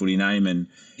nickname, his footy name, and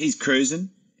he's cruising.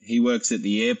 He works at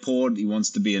the airport. He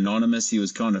wants to be anonymous. He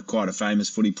was kind of quite a famous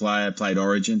footy player, played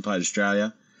Origin, played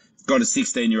Australia. Got a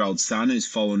 16-year-old son who's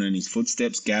following in his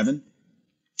footsteps, Gavin.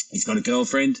 He's got a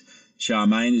girlfriend,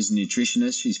 Charmaine, who's a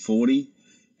nutritionist. She's 40.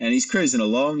 And he's cruising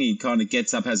along. He kind of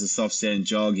gets up, has a soft sand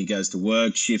jog. He goes to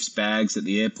work, shifts bags at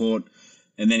the airport.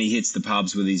 And then he hits the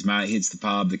pubs with his mate, hits the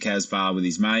pub, the Casbah with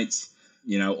his mates,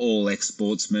 all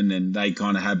ex-sportsmen, and they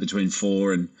kind of have between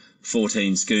 4 and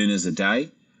 14 schooners a day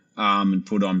and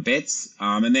put on bets.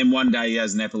 And then one day he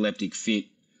has an epileptic fit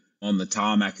on the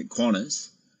tarmac at Qantas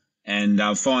and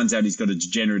finds out he's got a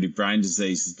degenerative brain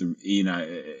disease,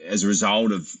 as a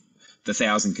result of the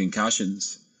 1,000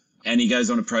 concussions. And he goes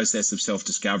on a process of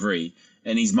self-discovery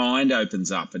and his mind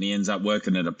opens up and he ends up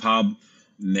working at a pub.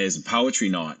 And there's a poetry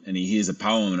night and he hears a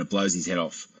poem and it blows his head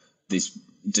off. This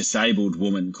disabled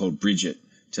woman called Bridget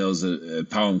tells a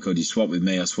poem called You Swap With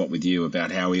Me, I Swap With You,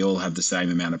 about how we all have the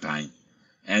same amount of pain.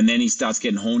 And then he starts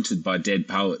getting haunted by dead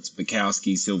poets.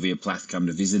 Bukowski, Sylvia Plath come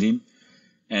to visit him.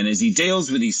 And as he deals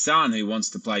with his son who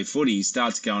wants to play footy, he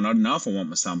starts going, I don't know if I want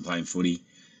my son playing footy.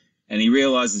 And he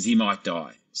realises he might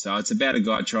die. So it's about a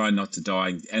guy trying not to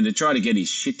die and to try to get his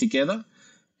shit together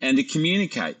and to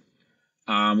communicate.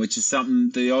 Which is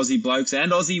something the Aussie blokes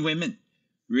and Aussie women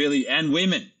really, and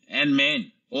women and men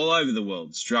all over the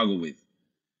world struggle with.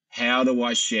 How do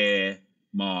I share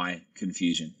my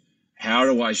confusion? How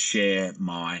do I share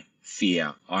my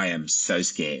fear? I am so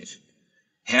scared.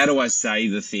 How do I say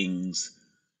the things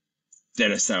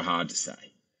that are so hard to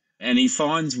say? And he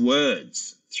finds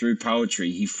words through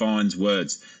poetry. He finds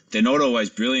words. They're not always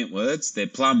brilliant words. They're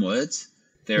plum words.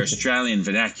 They're Australian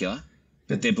vernacular.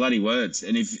 But they're bloody words.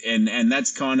 And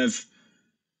that's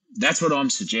that's what I'm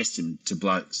suggesting to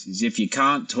blokes, is if you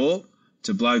can't talk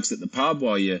to blokes at the pub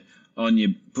while you're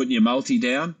putting your multi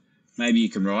down, Maybe you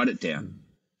can write it down.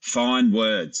 Find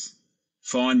words,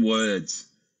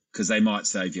 because they might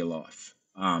save your life.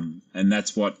 And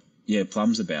that's what,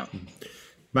 Plum's about.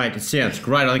 Mate, it sounds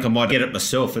great. I think I might get it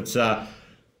myself. It's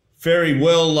very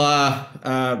well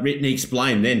written and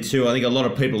explained then too. I think a lot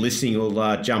of people listening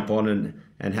will jump on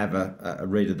and have a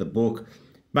read of the book.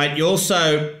 Mate, you're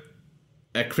also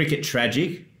a cricket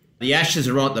tragic. The Ashes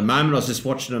are on at the moment. I was just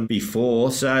watching them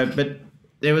before. But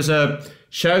there was a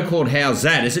show called How's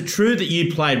That? Is it true that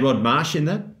you played Rod Marsh in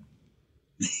that?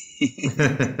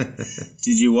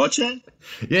 Did you watch it?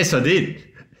 Yes, I did.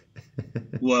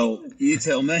 Well, you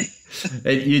tell me.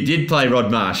 You did play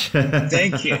Rod Marsh.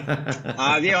 Thank you.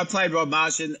 I played Rod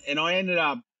Marsh, and I ended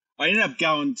up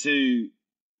going to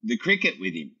the cricket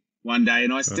with him one day,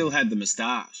 and I still had the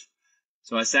moustache.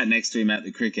 So I sat next to him at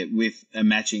the cricket with a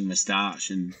matching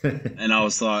moustache, and I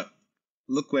was like,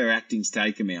 look where acting's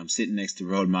taken me. I'm sitting next to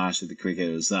Rod Marsh at the cricket.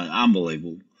 It was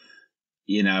unbelievable.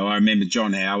 I remember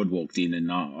John Howard walked in,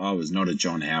 and I was not a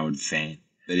John Howard fan,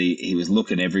 but he was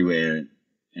looking everywhere,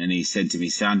 and he said to me,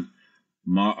 son,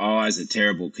 my eyes are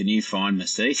terrible. Can you find my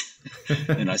seat?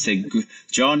 And I said,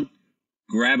 John,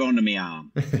 grab onto my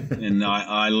arm. And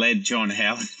I led John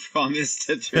Howard, Prime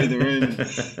Minister, through the room and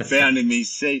found him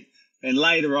his seat. And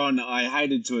later on, I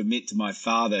hated to admit to my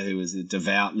father, who was a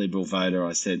devout Liberal voter,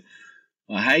 I said,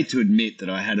 I hate to admit that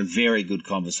I had a very good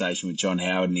conversation with John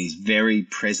Howard, and he's very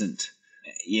present.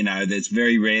 It's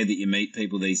very rare that you meet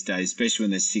people these days, especially when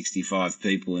there's 65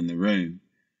 people in the room.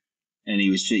 And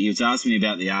he was asking me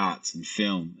about the arts and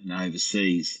film and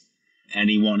overseas,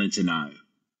 and he wanted to know,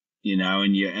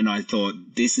 and I thought,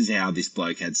 this is how this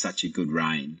bloke had such a good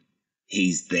reign.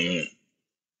 He's there.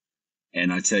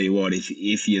 And I tell you what,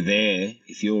 if you're there,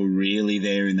 if you're really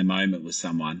there in the moment with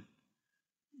someone,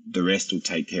 the rest will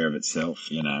take care of itself,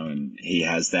 and he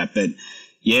has that. But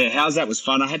yeah, How's That was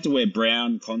fun. I had to wear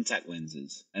brown contact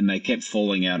lenses, and they kept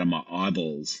falling out of my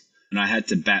eyeballs, and I had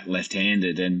to bat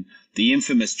left-handed. And the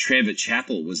infamous Trevor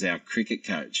Chappell was our cricket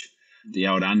coach, the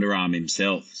old underarm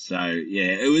himself. So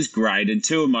yeah, it was great. And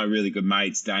two of my really good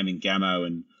mates, Damon Gamo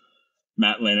and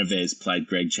Matt Lenevez, played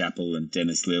Greg Chappell and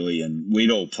Dennis Lilly, and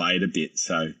we'd all played a bit.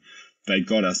 So they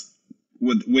got us.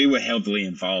 We were heavily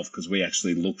involved because we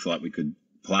actually looked like we could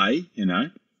play,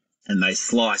 and they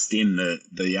sliced in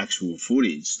the actual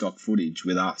footage, stock footage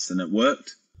with us, and it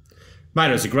worked. Mate,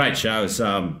 it was a great show.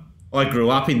 I grew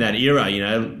up in that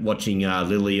era, watching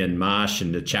Lilly and Marsh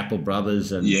and the Chappell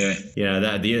brothers, and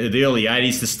the early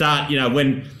 80s. The start,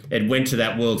 when it went to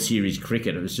that World Series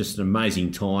cricket, it was just an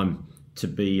amazing time to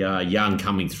be young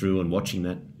coming through and watching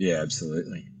that. Yeah,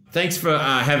 absolutely. Thanks for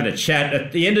having a chat.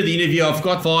 At the end of the interview, I've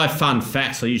got 5 fun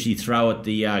facts I usually throw at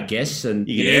the guests, and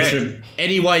you can answer them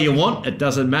any way you want. It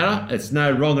doesn't matter. It's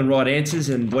no wrong and right answers,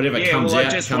 and whatever comes out, I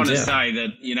just want to say that,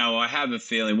 I have a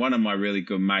feeling one of my really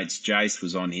good mates, Jace,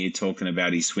 was on here talking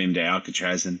about his swim to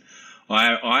Alcatraz, and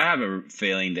I have a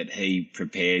feeling that he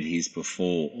prepared his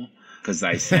before, because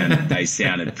they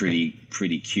sounded pretty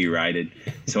curated.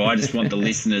 So I just want the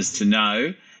listeners to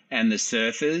know, and the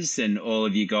surfers and all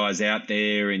of you guys out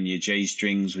there in your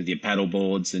G-strings with your paddle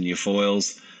boards and your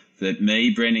foils, that me,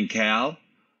 Brendan Cowell,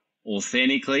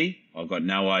 authentically, I've got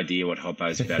no idea what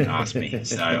Hoppo's about to ask me.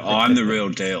 So I'm the real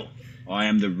deal. I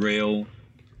am the real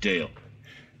deal.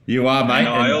 You are, mate. And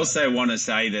I also want to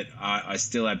say that I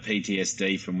still have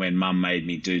PTSD from when Mum made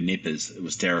me do nippers. It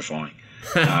was terrifying.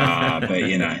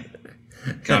 But,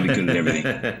 can't be good at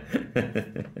everything.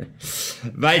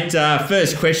 Mate,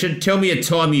 first question. Tell me a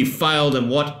time you failed and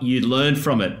what you learned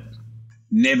from it.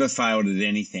 Never failed at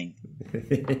anything.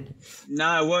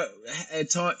 No,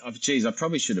 I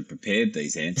probably should have prepared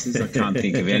these answers. I can't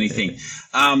think of anything.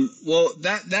 Well,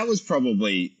 that was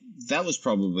probably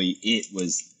it,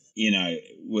 was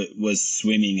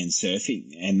swimming and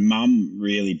surfing. And Mum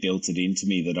really built it into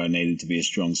me that I needed to be a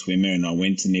strong swimmer, and I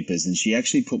went to Nippers, and she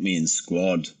actually put me in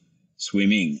squad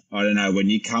swimming. I don't know, when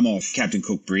you come off Captain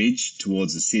Cook Bridge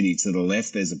towards the city, to the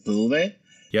left, there's a pool there.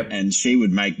 Yep. And she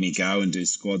would make me go and do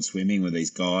squad swimming with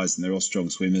these guys, and they're all strong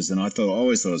swimmers. And I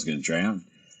always thought I was going to drown.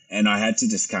 And I had to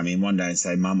just come in one day and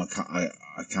say, Mum, I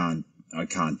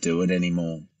can't do it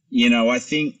anymore. I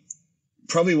think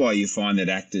probably why you find that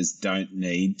actors don't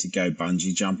need to go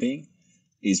bungee jumping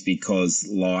is because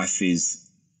life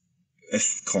is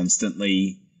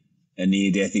constantly a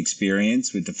near-death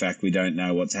experience, with the fact we don't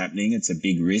know what's happening. It's a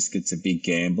big risk. It's a big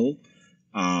gamble.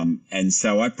 And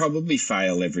so I probably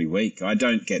fail every week. I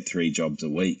don't get 3 jobs a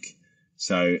week.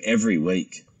 So every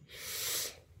week.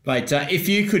 But if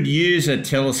you could use a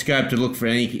telescope to look for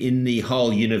anything in the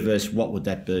whole universe, what would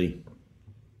that be?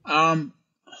 I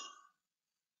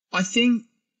think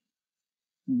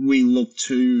we look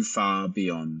too far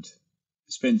beyond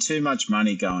spent too much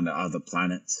money going to other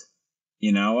planets.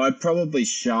 You know, I'd probably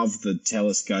shove the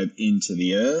telescope into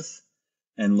the Earth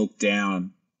and look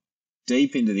down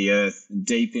deep into the Earth and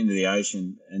deep into the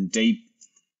ocean and deep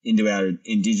into our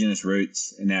Indigenous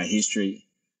roots and our history,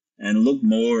 and look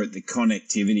more at the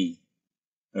connectivity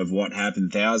of what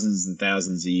happened thousands and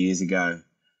thousands of years ago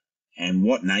and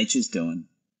what nature's doing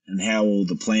and how all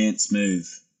the plants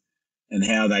move and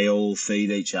how they all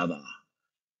feed each other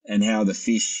and how the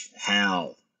fish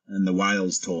howl and the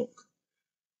whales talk.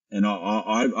 And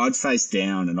I'd face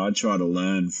down and I'd try to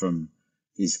learn from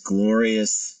this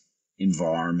glorious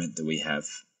environment that we have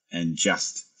and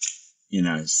just, you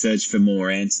know, search for more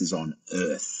answers on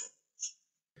Earth.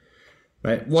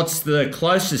 Right. What's the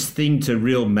closest thing to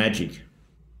real magic?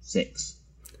 Sex.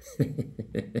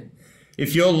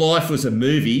 If your life was a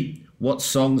movie, what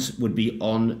songs would be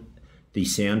on the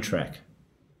soundtrack?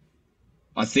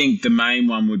 I think the main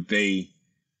one would be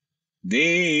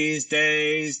 "These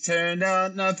days turned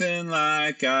out nothing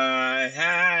like I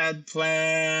had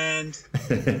planned."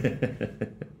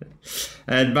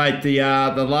 And mate,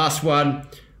 the last one,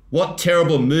 what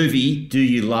terrible movie do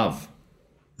you love?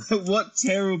 What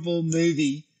terrible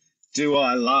movie do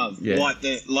I love? Yeah.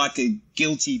 Like a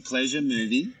guilty pleasure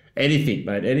movie? Anything,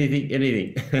 mate.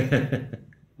 Anything.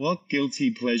 What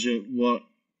guilty pleasure? What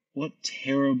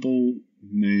terrible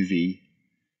movie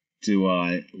do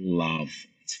I love?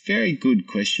 It's a very good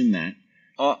question, that.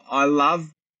 I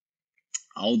love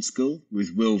Old School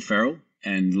with Will Ferrell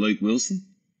and Luke Wilson,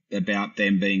 about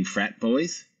them being frat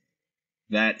boys.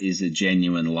 That is a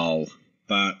genuine lol.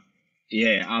 But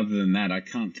yeah, other than that, I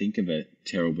can't think of a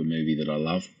terrible movie that I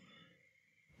love.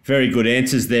 Very good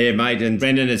answers there, mate. And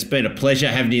Brendan, it's been a pleasure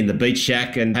having you in the Beach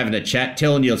Shack and having a chat,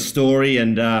 telling your story,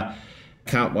 and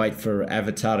can't wait for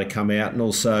Avatar to come out, and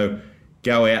also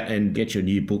go out and get your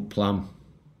new book, Plum.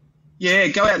 Yeah,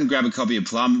 go out and grab a copy of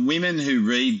Plum. Women who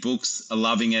read books are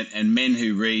loving it, and men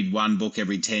who read one book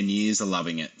every 10 years are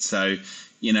loving it. So,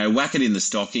 you know, whack it in the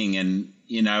stocking, and,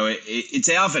 you know, it's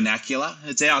our vernacular.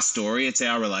 It's our story. It's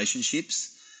our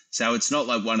relationships. So it's not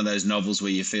like one of those novels where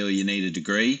you feel you need a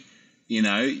degree. You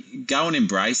know, go and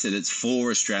embrace it. It's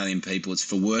for Australian people. It's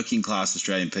for working class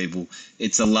Australian people.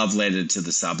 It's a love letter to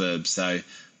the suburbs. So,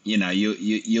 you know,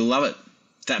 you'll love it.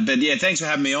 But yeah, thanks for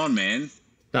having me on, man.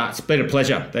 No, it's been a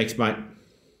pleasure. Thanks, mate.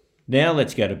 Now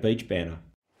let's go to Beach Banner.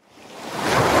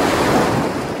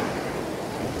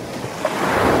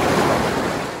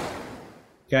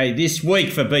 Okay, this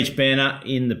week for Beach Banner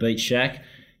in the Beach Shack,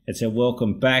 it's a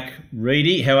welcome back,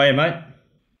 Reedy. How are you, mate?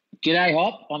 G'day,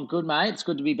 Hop. I'm good, mate. It's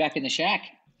good to be back in the shack.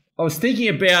 I was thinking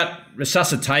about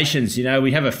resuscitations. You know,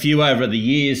 we have a few over the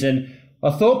years, and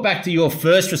I thought back to your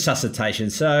first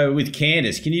resuscitation. So with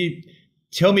Candace, can you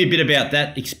tell me a bit about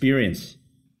that experience?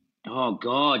 Oh,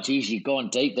 God, geez, you've gone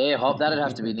deep there, Hop. That'd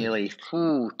have to be nearly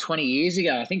 20 years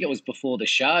ago. I think it was before the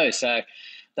show. So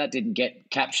that didn't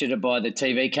get captured by the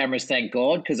TV cameras, thank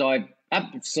God, because I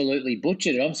absolutely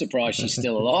butchered it. I'm surprised she's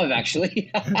still alive,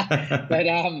 actually.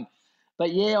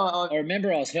 But yeah, I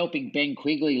remember I was helping Ben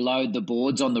Quigley load the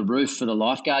boards on the roof for the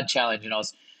lifeguard challenge, and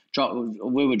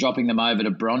we were dropping them over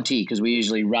to Bronte, because we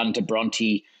usually run to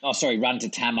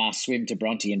Tamar, swim to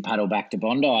Bronte, and paddle back to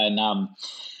Bondi.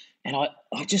 And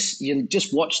you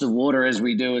just watch the water as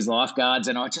we do as lifeguards,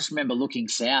 and I just remember looking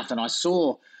south, and I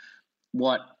saw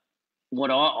what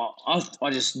I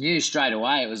just knew straight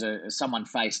away. It was someone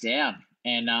face down,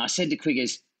 and I said to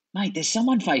Quiggers, "Mate, there's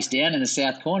someone face down in the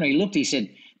south corner." He looked, he said,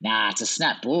 "Nah, it's a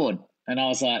snap board." And I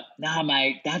was like, "Nah,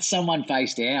 mate, that's someone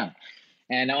face down."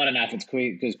 And I don't know if it's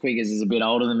because Quiggers is a bit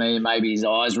older than me and maybe his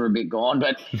eyes were a bit gone.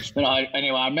 But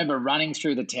anyway, I remember running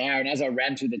through the tower, and as I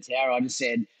ran through the tower, I just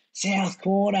said, "South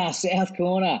corner, south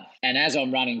corner." And as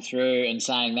I'm running through and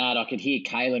saying that, I could hear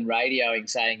Kalen radioing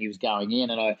saying he was going in.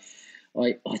 And I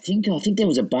think there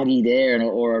was a buggy there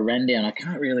or a rundown. I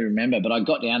can't really remember, but I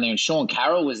got down there, and Sean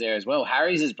Carroll was there as well.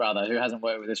 Harry's his brother, who hasn't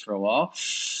worked with us for a while.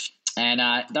 And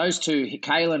those two,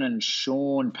 Kalen and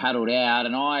Sean, paddled out,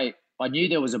 and I knew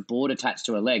there was a board attached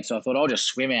to a leg, so I thought I'll just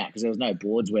swim out because there was no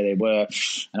boards where there were,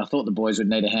 and I thought the boys would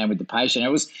need a hand with the patient. It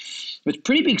was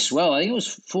pretty big swell. I think it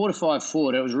was 4 to 5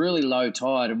 foot. It was really low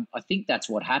tide, and I think that's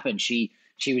what happened. She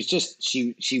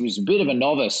was a bit of a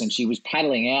novice, and she was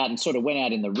paddling out and sort of went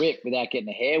out in the rip without getting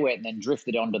the hair wet, and then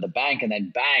drifted onto the bank, and then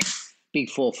bang, big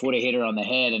 4-footer hit her on the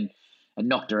head and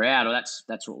knocked her out. Or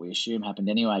that's what we assume happened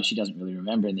anyway. She doesn't really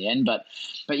remember in the end. But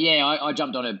yeah, I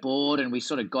jumped on her board, and we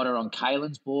sort of got her on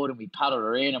Kalen's board, and we paddled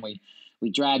her in, and we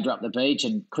dragged her up the beach,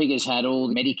 and Quiggers had all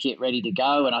the medikit ready to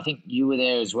go, and I think you were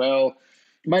there as well.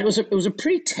 Mate, it was a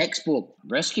pretty textbook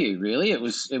rescue, really.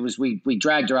 We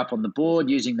dragged her up on the board,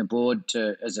 using the board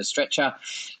as a stretcher,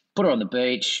 put her on the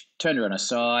beach, turned her on her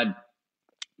side,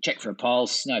 checked for a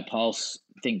pulse, no pulse.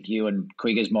 I think you and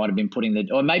Quiggers might have been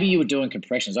or maybe you were doing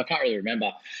compressions. I can't really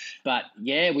remember. But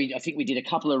yeah, I think we did a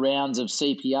couple of rounds of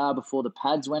CPR before the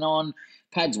pads went on.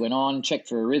 Pads went on, checked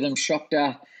for a rhythm, shocked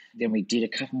her. Then we did a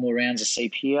couple more rounds of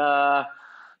CPR.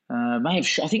 I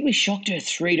think we shocked her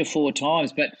 3 to 4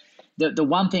 times. But the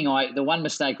one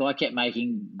mistake I kept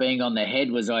making being on the head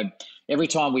was every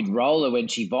time we'd roll her when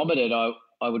she vomited,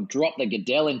 I would drop the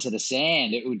Goodell into the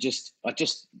sand. It would I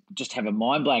just have a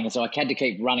mind blank. And so I had to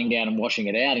keep running down and washing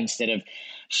it out instead of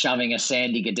shoving a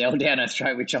sandy Goodell down her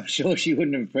throat, which I'm sure she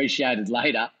wouldn't have appreciated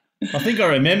later. I think I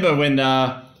remember when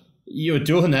you were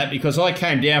doing that, because I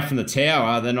came down from the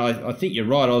tower. Then I think you're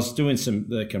right. I was doing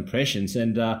the compressions,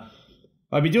 and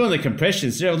I'd be doing the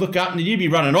compressions. I'd look up and you'd be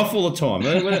running off all the time.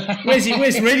 Where's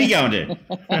Reedy going to?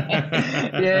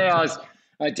 Yeah,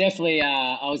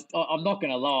 I'm not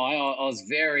going to lie, I was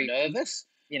very nervous.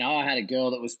 You know, I had a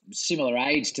girl that was similar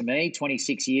age to me,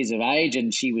 26 years of age,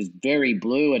 and she was very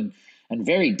blue and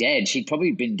very dead. She'd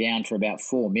probably been down for about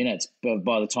 4 minutes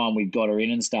by the time we got her in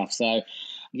and stuff. So,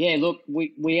 yeah, look,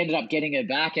 we ended up getting her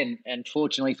back, and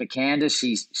fortunately for Candace,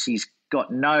 she's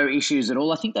got no issues at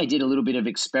all. I think they did a little bit of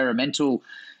experimental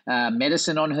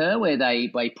medicine on her where they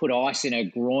put ice in her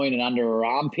groin and under her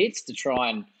armpits to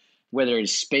try and whether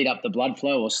it's speed up the blood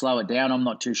flow or slow it down, I'm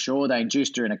not too sure. They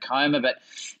induced her in a coma, but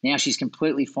now she's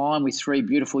completely fine with 3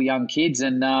 beautiful young kids.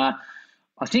 And I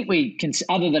think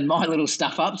other than my little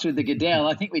stuff-ups with the Goodell,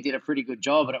 I think we did a pretty good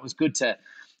job, and it was good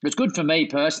for me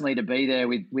personally to be there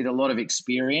with a lot of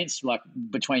experience, like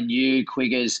between you,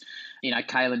 Quiggers,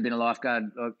 Kaylen been a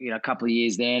lifeguard, a couple of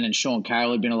years then, and Sean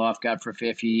Carroll had been a lifeguard for a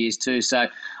fair few years too. So I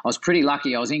was pretty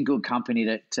lucky. I was in good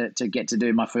company to get to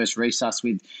do my first resus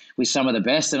with some of the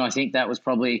best, and I think that was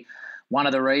probably one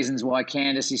of the reasons why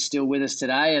Candace is still with us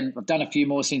today. And I've done a few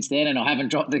more since then, and I haven't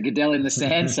dropped the Goodell in the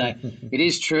sand. So it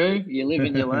is true. You live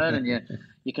and you learn, and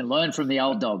you can learn from the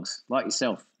old dogs like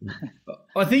yourself.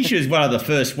 I think she was one of the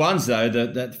first ones, though,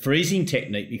 that freezing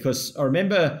technique, because I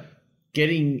remember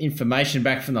getting information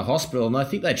back from the hospital, and I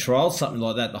think they trialled something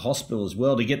like that at the hospital as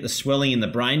well to get the swelling in the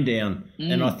brain down.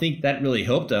 And I think that really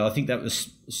helped her. I think that was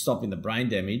stopping the brain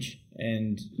damage.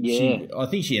 And I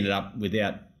think she ended up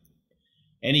without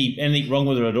anything wrong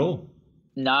with her at all.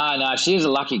 No, she was a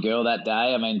lucky girl that day.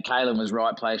 I mean, Kaylen was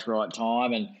right place, right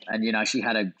time, and she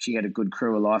had a good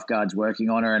crew of lifeguards working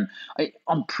on her, and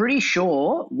I'm pretty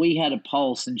sure we had a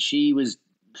pulse, and she was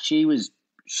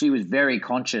very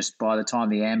conscious by the time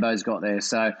the ambos got there.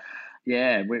 So,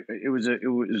 yeah, it was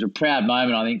a proud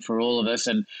moment, I think, for all of us,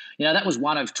 and that was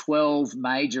one of 12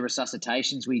 major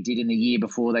resuscitations we did in the year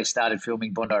before they started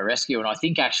filming Bondi Rescue, and I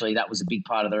think actually that was a big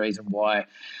part of the reason why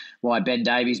Ben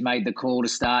Davies made the call to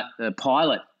start the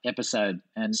pilot episode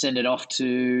and send it off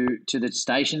to the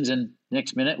stations. And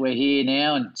next minute we're here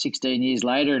now, and 16 years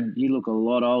later, and you look a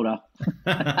lot older.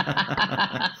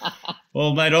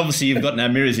 Well, mate, obviously you've got no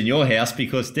mirrors in your house,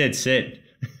 because dead set.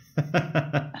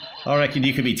 I reckon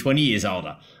you could be 20 years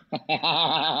older.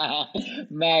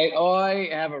 Mate, I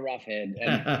have a rough head,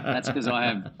 and that's because I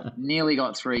have nearly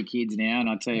got 3 kids now, and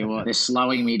I tell you what, they're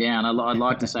slowing me down. I'd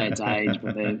like to say it's age,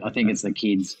 but I think it's the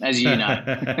kids, as you know.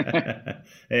 Yeah,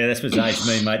 that's what's aged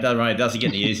me, mate. Don't worry, it doesn't get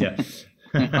any easier.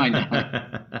 I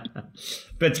know.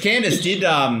 But Candace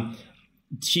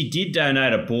she did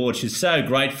donate a board. She's so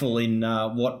grateful in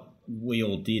what we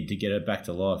all did to get her back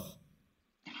to life.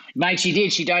 Mate, she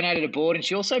did. She donated a board, and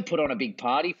she also put on a big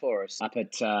party for us up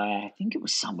at I think it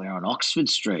was somewhere on Oxford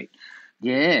Street.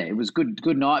 Yeah, it was good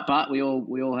night, but we all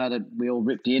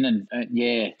ripped in, and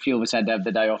a few of us had to have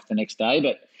the day off the next day,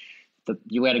 but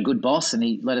you had a good boss, and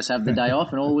he let us have the day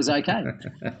off, and all was okay.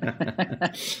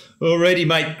 Well, Reedy,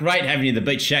 mate, great having you at the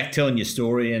Beach Shack telling your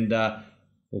story, and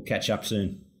we'll catch up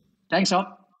soon. Thanks,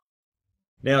 Hop.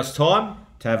 Now it's time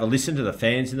to have a listen to the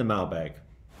fans in the mailbag.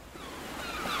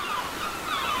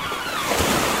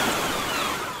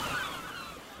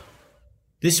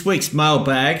 This week's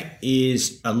mailbag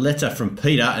is a letter from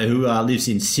Peter, who lives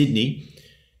in Sydney.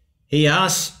 He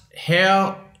asks,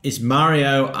 how is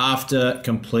Mario after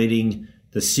completing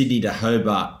the Sydney to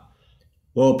Hobart?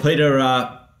 Well, Peter,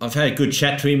 I've had a good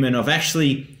chat to him, and I've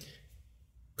actually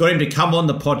got him to come on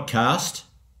the podcast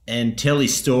and tell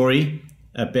his story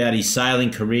about his sailing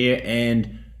career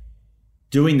and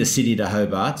doing the Sydney to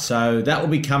Hobart. So that will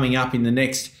be coming up in the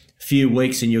next few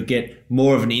weeks, and you'll get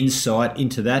more of an insight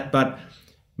into that. But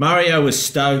Mario was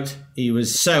stoked. He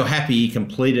was so happy he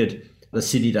completed the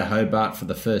Sydney to Hobart for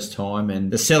the first time, and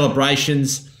the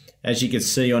celebrations, as you can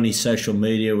see on his social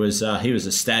media, he was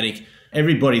ecstatic.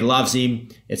 Everybody loves him.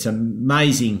 It's an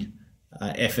amazing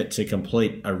effort to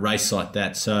complete a race like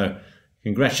that. So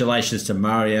Congratulations to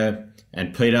Mario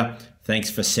and Peter. Thanks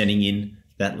for sending in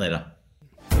that letter.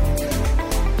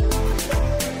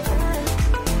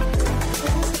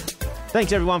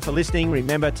 Thanks everyone for listening.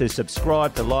 Remember to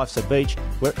subscribe to Life's a Beach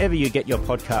wherever you get your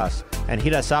podcasts, and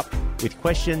hit us up with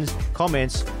questions,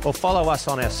 comments, or follow us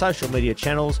on our social media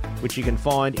channels, which you can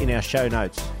find in our show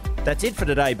notes. That's it for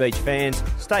today, beach fans.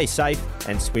 Stay safe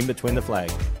and swim between the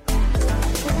flags.